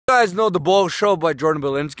You guys know the Bull Show by Jordan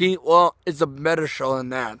Belinsky? Well, it's a better show than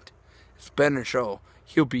that. It's a better show.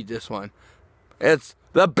 He'll beat this one. It's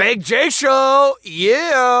the Big J Show.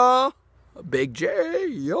 Yeah. Big J.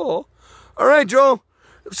 Yo. All right, Joe.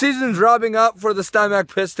 Season's wrapping up for the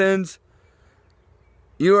Steinbach Pistons.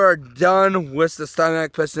 You are done with the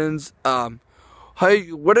Steinbach Pistons. What's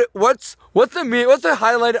the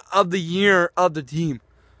highlight of the year of the team?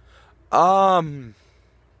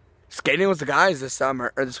 Skating with the guys this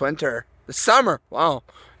summer or this winter. This summer. Wow.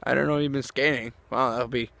 I don't know you've been skating. Wow, that'll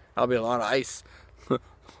be a lot of ice.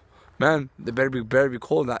 Man, they better be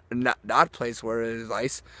cold in that place where it is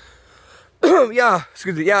ice. Yeah,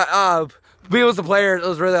 excuse me. Yeah, being with the players, it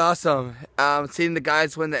was really awesome. Seeing the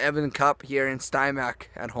guys win the Evan Cup here in Steinbach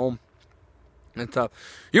at home and stuff.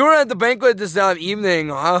 You were at the banquet this evening.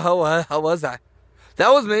 How was that?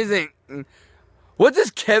 That was amazing. What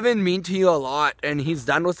does Kevin mean to you a lot? And he's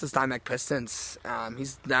done with the Steinbach Pistons.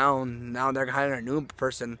 He's down now. They're hiring a new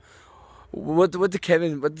person. What did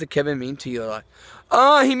Kevin mean to you a lot?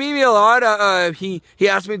 He made me a lot. He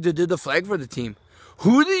asked me to do the flag for the team.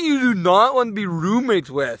 Who do you not want to be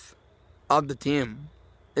roommates with of the team?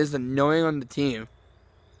 Is the knowing on the team.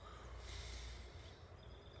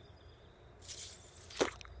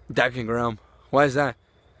 Declan Graham. Why is that?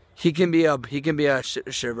 He can be a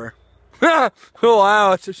shiver. Oh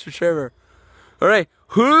wow, it's just a shiver. All right,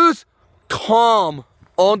 who's calm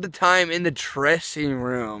all the time in the dressing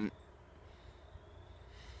room?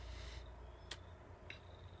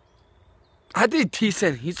 I think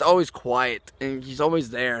Thiessen, he's always quiet and he's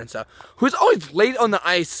always there and stuff. Who's always late on the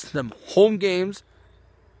ice, the home games,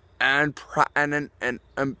 and for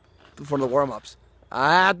the warm-ups?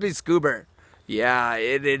 I have to be Scuba. Yeah,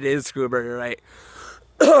 it is Scuba. You're right.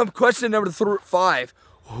 Question number 5.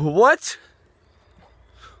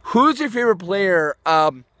 Who's your favorite player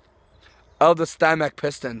of the Steinbach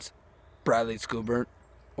Pistons? Bradley Scoobert.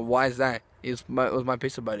 Why is that? He was my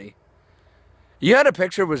pizza buddy. You had a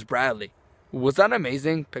picture with Bradley. Was that an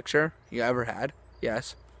amazing picture you ever had?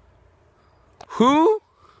 Yes. Who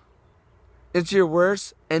is your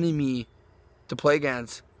worst enemy to play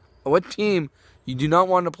against? What team you do not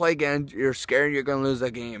want to play against? You're scared you're going to lose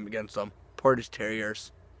that game against them. Portage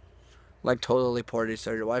Terriers. Like totally Portage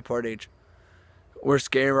Terriers. Why Portage? We're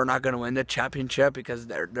scared we're not going to win the championship because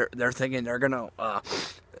they're thinking they're going to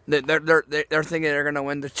they're thinking they're going to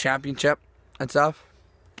win the championship and stuff.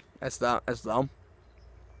 That's them.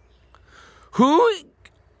 Who,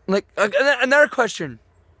 like, another question.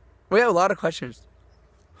 We have a lot of questions.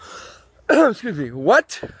 Excuse me.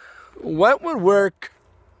 What would work?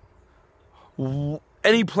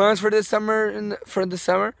 Any plans for this summer?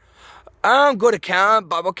 Go to camp,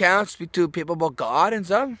 Bible camp, speak to people about God and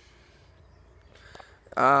stuff.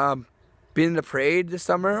 Be in the parade this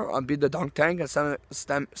summer. Be the dunk tank and summer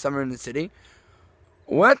in the city.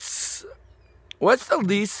 What's the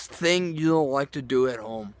least thing you don't like to do at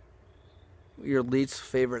home? Your least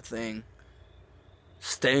favorite thing?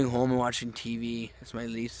 Staying home and watching TV is my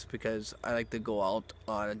least because I like to go out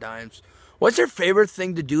a lot of times. What's your favorite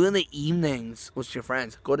thing to do in the evenings with your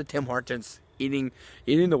friends? Go to Tim Hortons, eating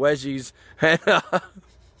the wedgies.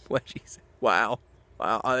 Wedgies. Wow.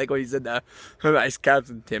 I like what you said that. Ice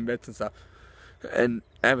caps and Timbits and stuff. And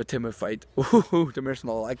I have a Timbit fight. Ooh, Timbits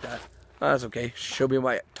don't like that. Oh, that's okay. She'll be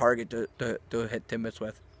my target to hit Timbits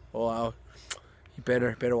with. Oh wow. You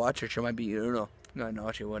better watch her. She might beat you.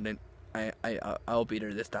 No, she wouldn't. I'll beat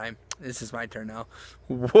her this time. This is my turn now.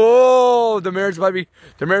 Whoa! The marriage might be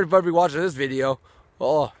watching this video.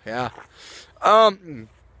 Oh yeah. Are you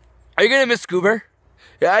gonna miss Scuba?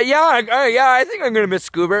 Yeah. I think I'm gonna miss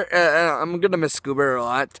Scuba. I'm gonna miss Scuba a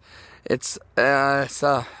lot. It's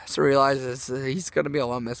so realize he's gonna be a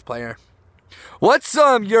lot missed player. What's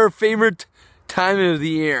your favorite time of the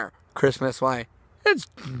year? Christmas. Why? It's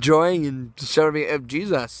joy and celebrating of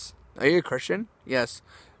Jesus. Are you a Christian? Yes.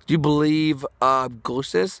 Do you believe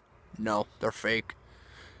ghosts? No, they're fake.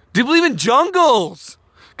 Do you believe in jungles?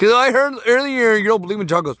 Because I heard earlier you don't believe in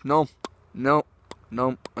jungles. No. I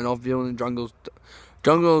don't feel in jungles.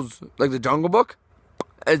 Jungles, like the Jungle Book?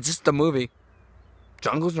 It's just a movie.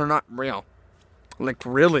 Jungles are not real. Like,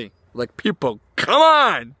 really. Like, people. Come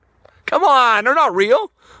on! They're not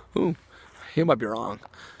real. Ooh, he might be wrong.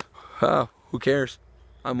 Who cares?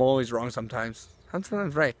 I'm always wrong sometimes. I'm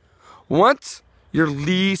sometimes right. What's your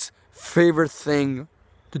least favorite thing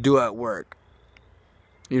to do at work?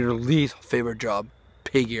 Your least favorite job?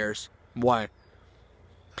 Pig ears. Why?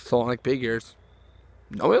 Because I don't like pig ears.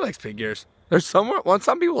 Nobody likes pig ears. There's some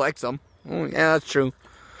people like them. Oh, yeah, that's true.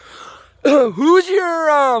 Who's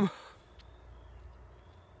your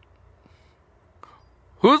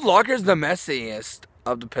whose locker is the messiest?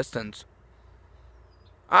 of the Pistons?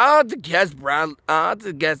 I'll have to guess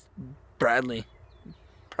Bradley.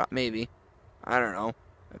 Maybe. I don't know.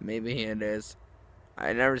 Maybe it is.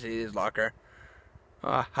 I never see his locker.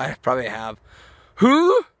 I probably have.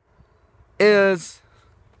 Who is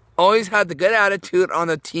always had the good attitude on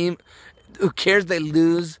the team? Who cares they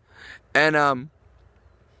lose? And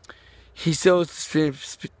he shows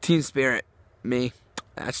team spirit. Me.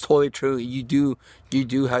 That's totally true. You do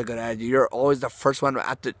have a good attitude. You're always the first one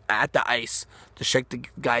at the ice to shake the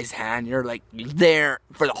guy's hand. You're like there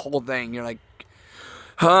for the whole thing. You're like,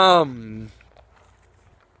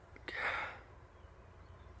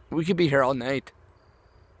 we could be here all night.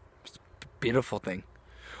 It's a beautiful thing.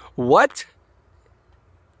 What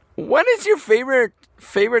is your favorite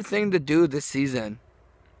thing to do this season?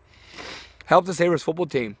 Help the Sabres football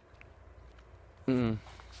team.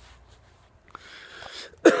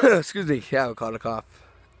 Excuse me. Yeah, I caught a cough.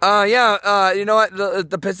 You know what?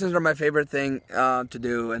 The Pistons are my favorite thing to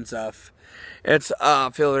do and stuff. It's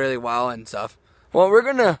feel really well and stuff. Well, we're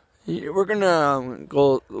gonna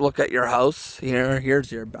go look at your house here.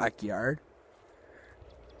 Here's your backyard.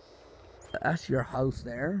 That's your house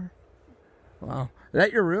there. Wow. Is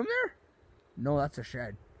that your room there? No, that's a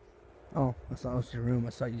shed. Oh, I thought it was your room. I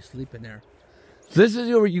saw you sleeping there. This is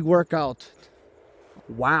where you work out.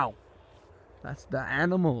 Wow. That's the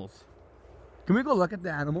animals. Can we go look at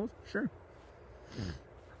the animals? Sure.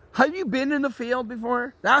 Have you been in the field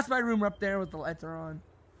before? That's my room up there with the lights are on.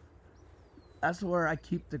 That's where I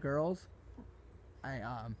keep the girls.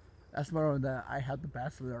 That's where I have the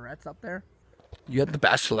bachelorettes up there. You have the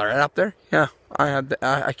bachelorette up there? Yeah,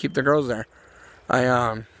 I keep the girls there.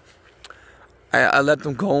 I let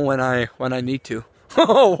them go when I need to.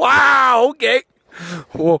 Oh wow, okay.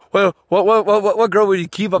 What girl would you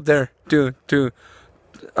keep up there? To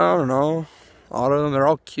I don't know. All of them, they're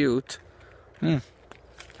all cute.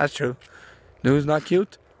 That's true. Who's not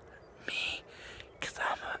cute? Me, cause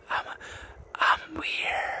I'm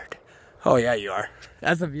weird. Oh yeah, you are.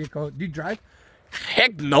 That's a vehicle. Do you drive?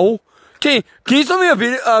 Heck no. Can you show me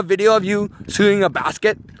a video of you shooting a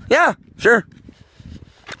basket? Yeah, sure.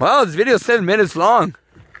 Wow, this video is 7 minutes long.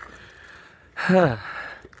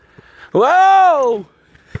 Whoa!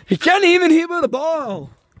 He can't even hit with the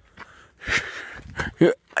ball.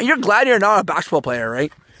 You're glad you're not a basketball player,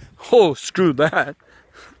 right? Oh, screw that.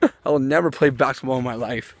 I will never play basketball in my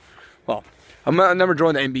life. Well, I'll never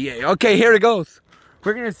join the NBA. Okay, here it goes.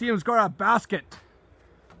 We're going to see him score a basket.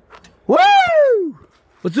 Woo!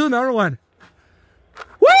 Let's do another one.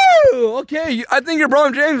 Woo! Okay, I think you're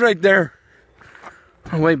Bron James right there.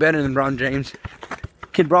 I'm way better than Bron James.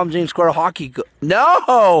 Can Bron James score a hockey goal?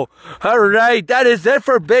 No! Alright, that is it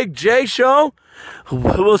for Big J Show.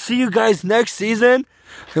 We'll see you guys next season.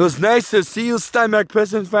 It was nice to see you, Steinbach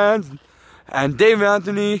Pistons fans. And Dave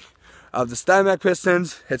Anthony of the Steinbach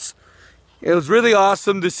Pistons. It was really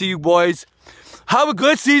awesome to see you boys. Have a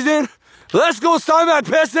good season. Let's go Steinbach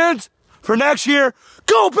Pistons for next year.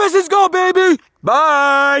 Go Pistons, go baby!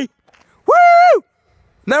 Bye! Woo!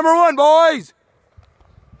 #1, boys!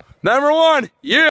 #1, yeah!